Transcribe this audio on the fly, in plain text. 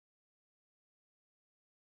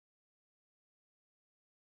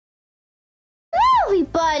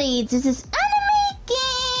everybody, this is Anime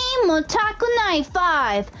Game Otaku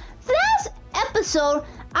 95. Last episode,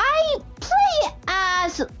 I played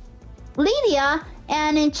as Lydia,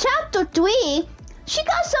 and in chapter 3, she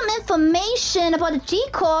got some information about the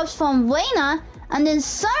G-Corps from Reina, and then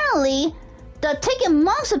suddenly, the Tekken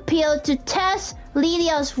monks appeared to test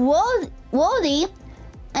Lydia's worthy,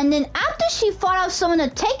 and then after she fought out some of the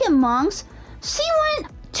Tekken monks, she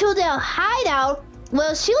went to their hideout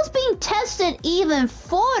where she was being tested even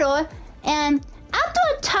further, and after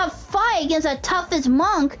a tough fight against the toughest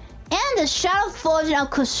monk and the shadow version of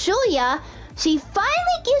Kushuya, she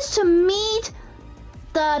finally gets to meet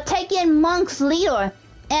the Tekken monk's leader.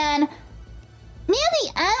 And near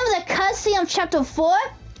the end of the cutscene of chapter 4,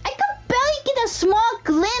 I could barely get a small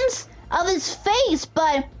glimpse of his face,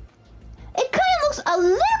 but it kind of looks a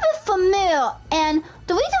little bit familiar. And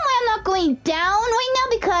the reason why I'm not going down right now,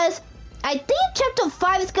 because I think chapter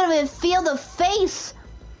 5 is going to reveal the face.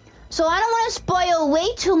 So I don't want to spoil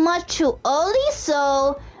way too much too early,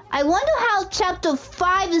 so I wonder how chapter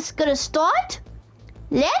 5 is going to start.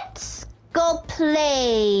 Let's go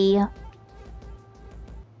play.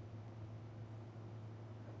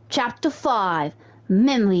 Chapter 5,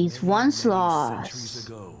 Memories Once Lost. Centuries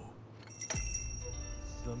ago,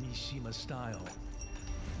 the Mishima style,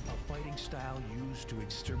 a fighting style used to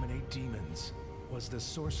exterminate demons, was the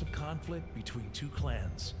source of conflict between two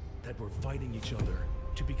clans that were fighting each other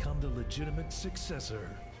to become the legitimate successor.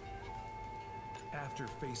 After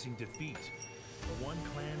facing defeat, the one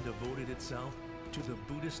clan devoted itself to the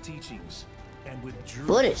Buddhist teachings and withdrew.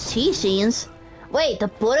 Buddhist teachings? Wait, the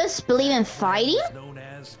Buddhists believe in fighting? Known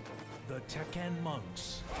as the Tekken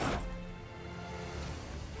monks.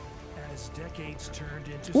 As decades turned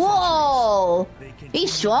into Whoa! centuries, they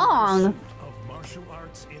He's strong. continued the pursuit of martial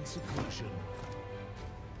arts in seclusion.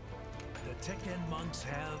 The Tekken monks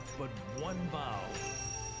have but one vow: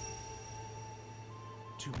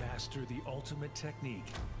 to master the ultimate technique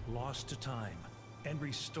lost to time and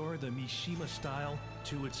restore the Mishima style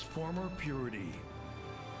to its former purity.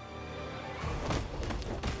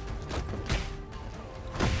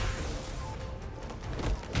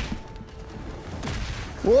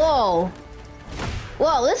 Whoa.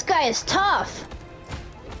 Whoa, this guy is tough.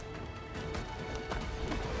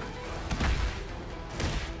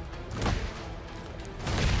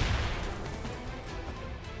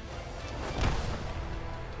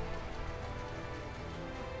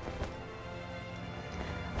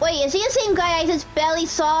 Wait, is he the same guy I just barely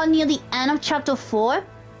saw near the end of chapter 4?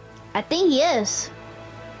 I think he is.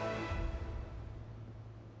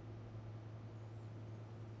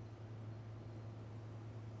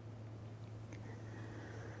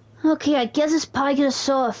 Okay, I guess it's probably gonna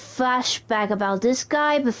show a flashback about this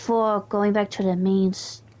guy before going back to the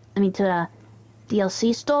to the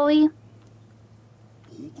DLC story.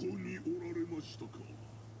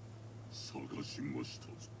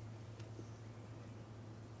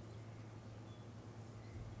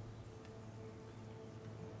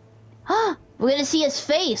 We're gonna see his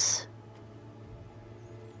face.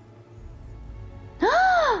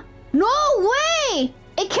 No way!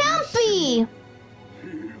 It can't be!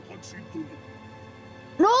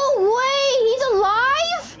 No way! He's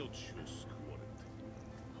alive?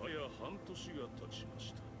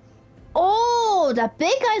 Oh, that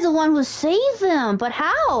big guy's the one who saved him, but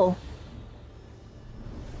how?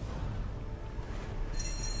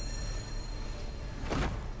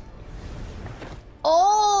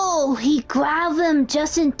 Oh, he grabbed him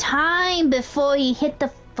just in time before he hit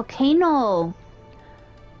the volcano.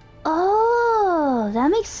 Oh,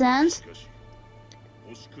 that makes sense.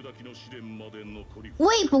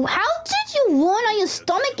 Wait, but how did your wound on your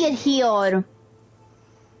stomach get healed?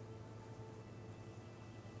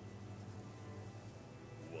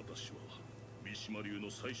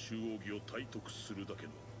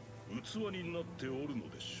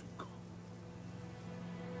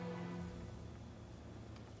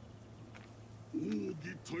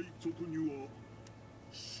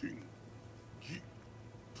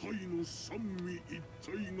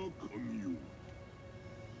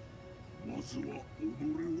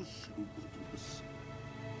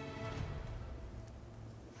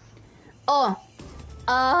 Oh,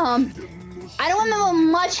 I don't remember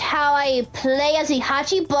much how I play as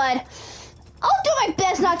Heihachi, but I'll do my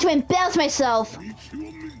best not to embarrass myself.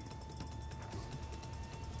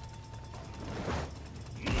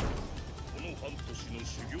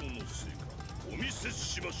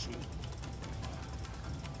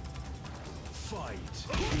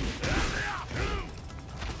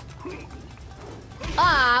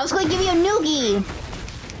 Ah, I was gonna give you a noogie.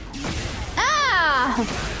 Ah!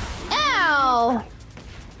 Ow!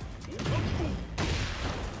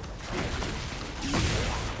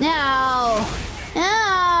 No!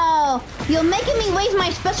 No! You're making me waste my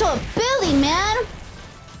special ability, man!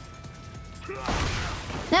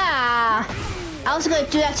 Ah! I was gonna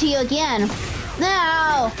do that to you again.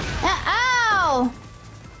 No! Ow!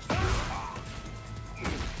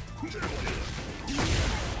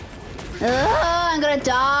 Ugh, I'm gonna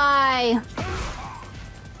die.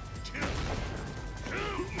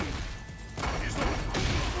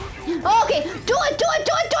 Okay, do it!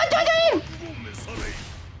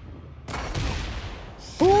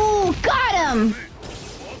 Ooh, got him!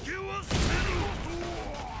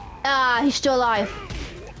 Ah, he's still alive.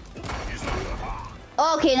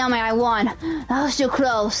 Okay, now I won. That was too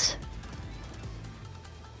close.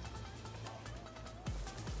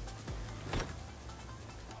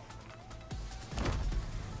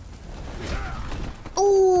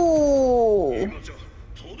 Ooh!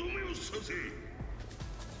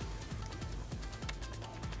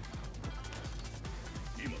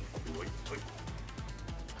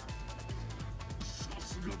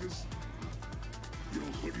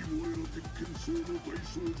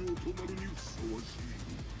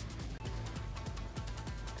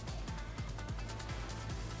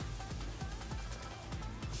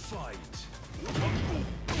 Fight.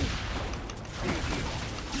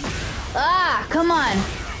 Ah, come on.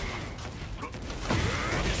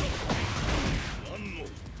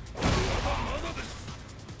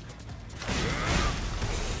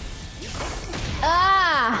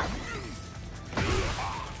 Ah!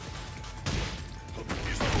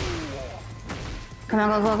 Come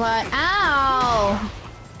on, come on. Ow!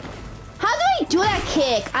 How do I do that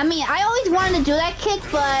kick? I mean, I always wanted to do that kick,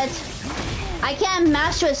 but I can't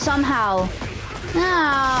master it somehow.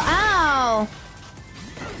 Ow, ow!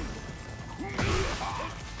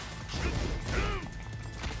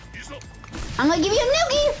 I'm gonna give you a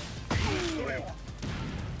noogie!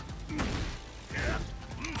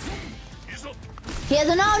 Here's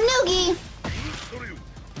an old noogie!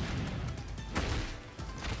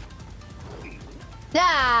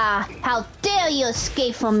 Ah! How dare you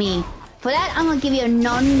escape from me! For that, I'm gonna give you a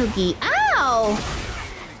non-noogie. Ow!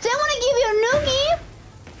 Did I want to give you a noogie?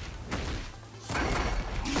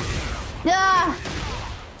 Ah!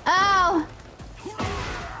 Ow!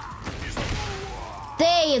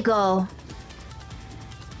 There you go.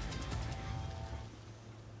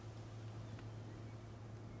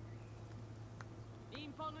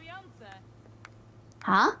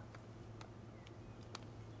 Huh?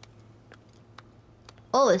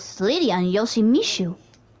 Oh, it's Lydia and Yoshimitsu.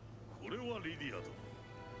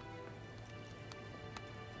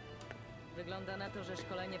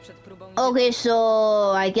 Okay, so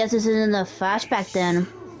I guess this isn't a flashback then.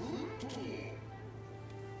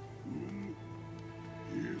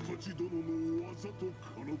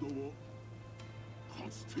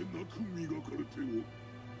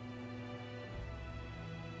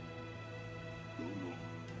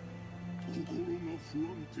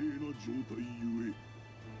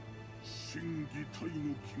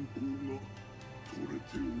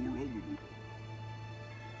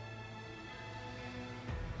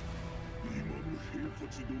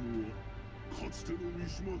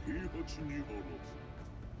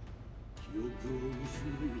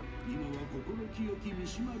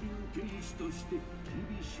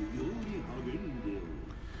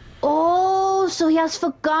 Oh, so he has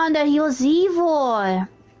forgotten that he was evil.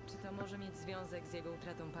 Czy to może mieć związek z jego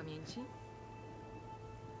utratą pamięci?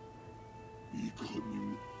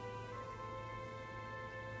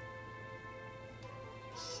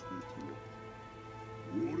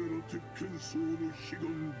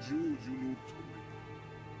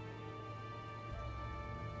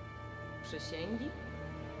 Przysięgi?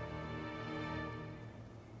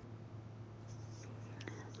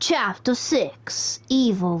 Chapter 6,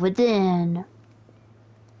 Evil Within.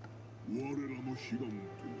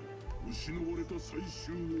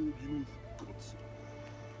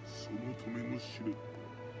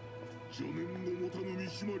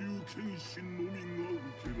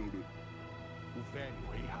 O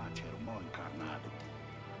velho Heihachi era um mal encarnado.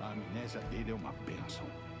 A amnésia dele é uma bênção.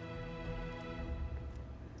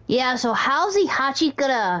 Yeah, so how's Heihachi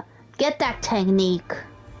gonna get that technique?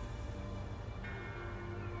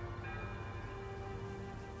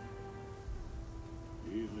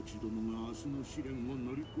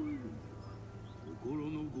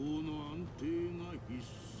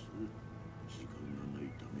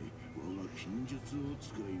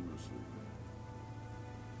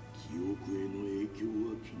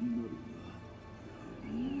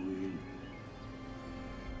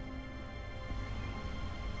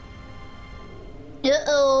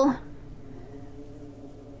 Uh-oh.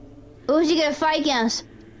 Who's he gonna fight against?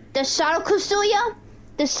 The Shadow Kusuya?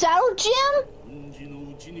 The Shadow Gym?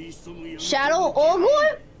 Shadow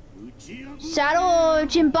Ogre? Shadow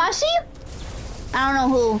Jinbashi? I don't know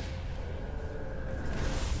who.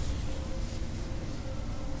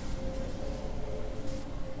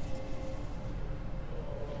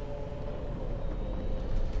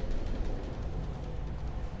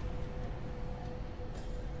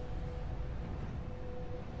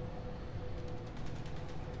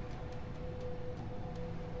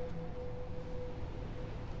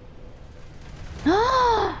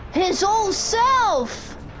 His old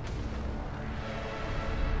self!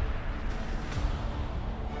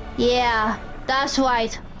 Yeah, that's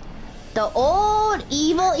right. The old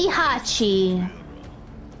evil Ihachi.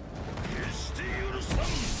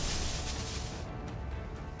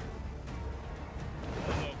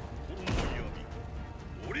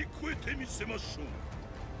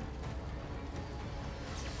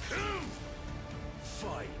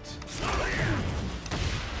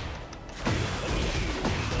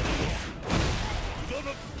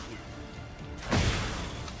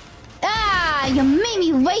 'You made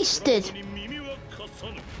me wasted.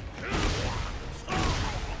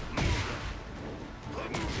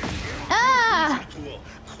 Ah!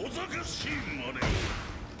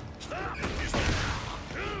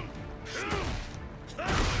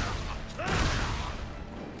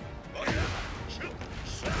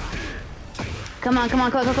 Come on, come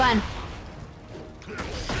on, come on, come on.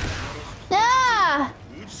 Ah!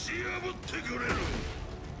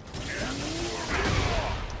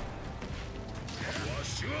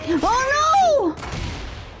 Oh no!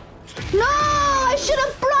 No! I should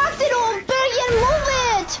have blocked it or better yet move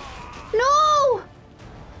it! No!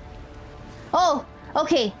 Oh,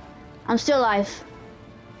 okay. I'm still alive.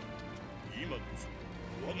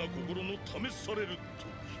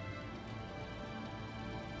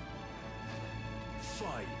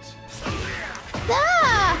 Fight.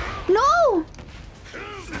 Ah! No!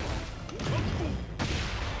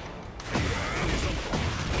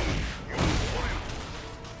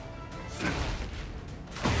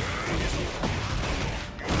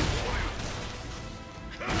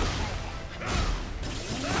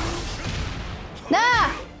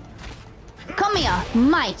 Ah! Come here,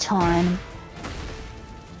 my turn.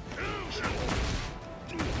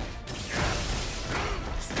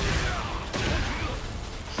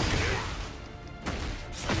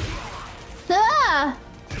 Ah!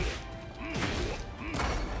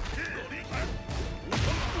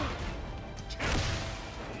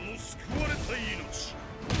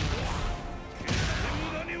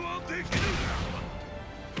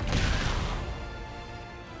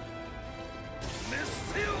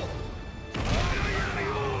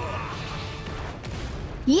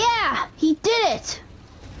 Yeah, he did it.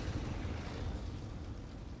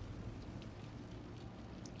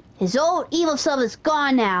 His old evil self is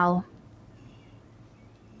gone now.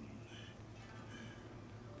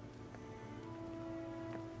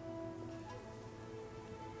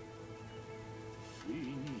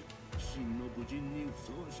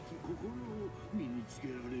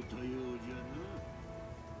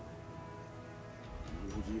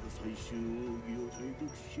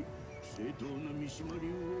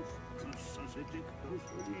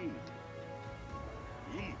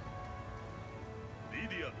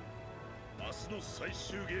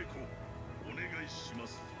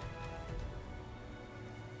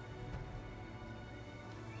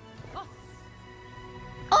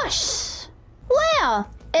 Ush! Well,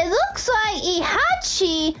 it looks like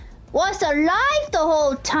Ihachi was alive the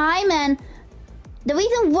whole time, and the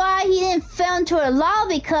reason why he didn't fall into a lava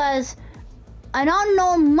because an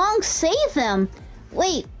unknown monk saved him.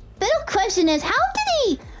 Wait, the question is, how did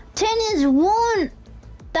he tend his wound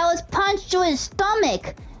that was punched through his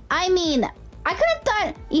stomach? I mean, I could have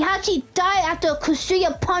thought Ihachi died after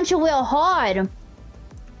Kusuya punched him real hard.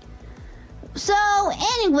 So,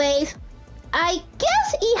 anyways, I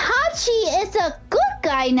guess Ihachi is a good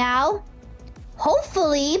guy now.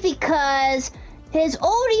 Hopefully, because his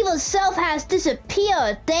old evil self has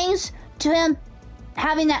disappeared thanks to him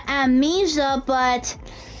having the amnesia, but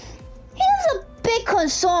here's a big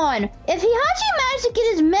concern. If Ihachi managed to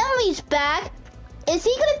get his memories back, is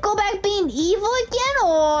he gonna go back being evil again,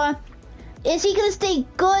 or is he gonna stay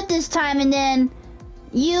good this time and then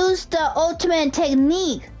use the ultimate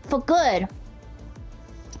technique for good?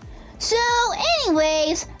 So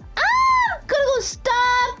anyways, I'm gonna go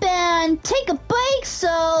stop and take a break,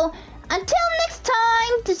 so until next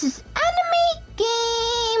time, this is Anime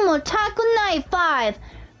Game Otaku Night 5.